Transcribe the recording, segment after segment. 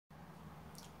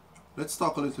Let's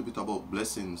talk a little bit about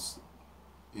blessings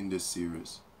in this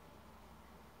series.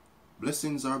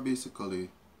 Blessings are basically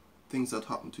things that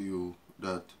happen to you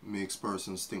that makes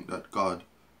persons think that God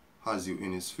has you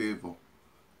in his favor.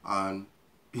 And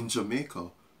in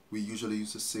Jamaica, we usually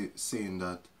used to say saying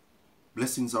that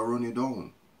blessings are running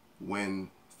down when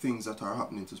things that are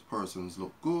happening to persons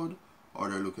look good or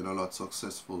they're looking a lot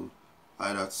successful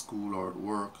either at school or at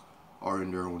work or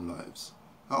in their own lives.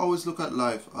 I always look at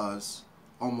life as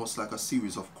almost like a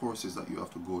series of courses that you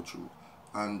have to go through,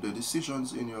 and the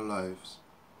decisions in your lives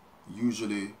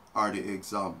usually are the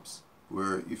exams,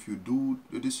 where if you do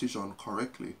the decision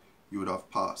correctly you would have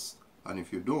passed, and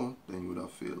if you don't then you would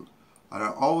have failed. And I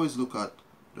always look at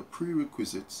the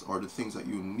prerequisites or the things that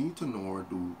you need to know or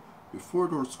do before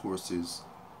those courses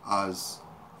as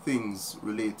things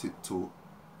related to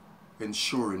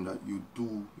ensuring that you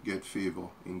do get favor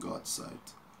in God's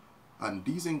sight. And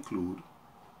these include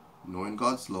knowing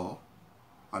God's law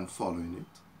and following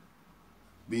it,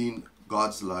 being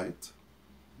God's light,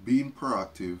 being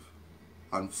proactive,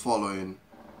 and following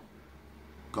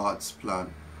God's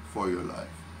plan for your life.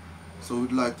 So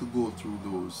we'd like to go through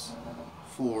those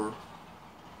 4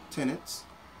 tenets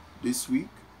this week,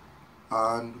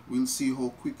 and we'll see how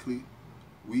quickly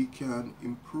we can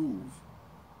improve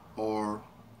our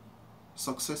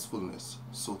successfulness,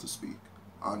 so to speak,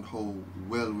 and how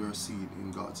well we are seen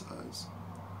in God's eyes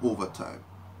over time.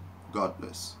 God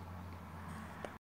bless.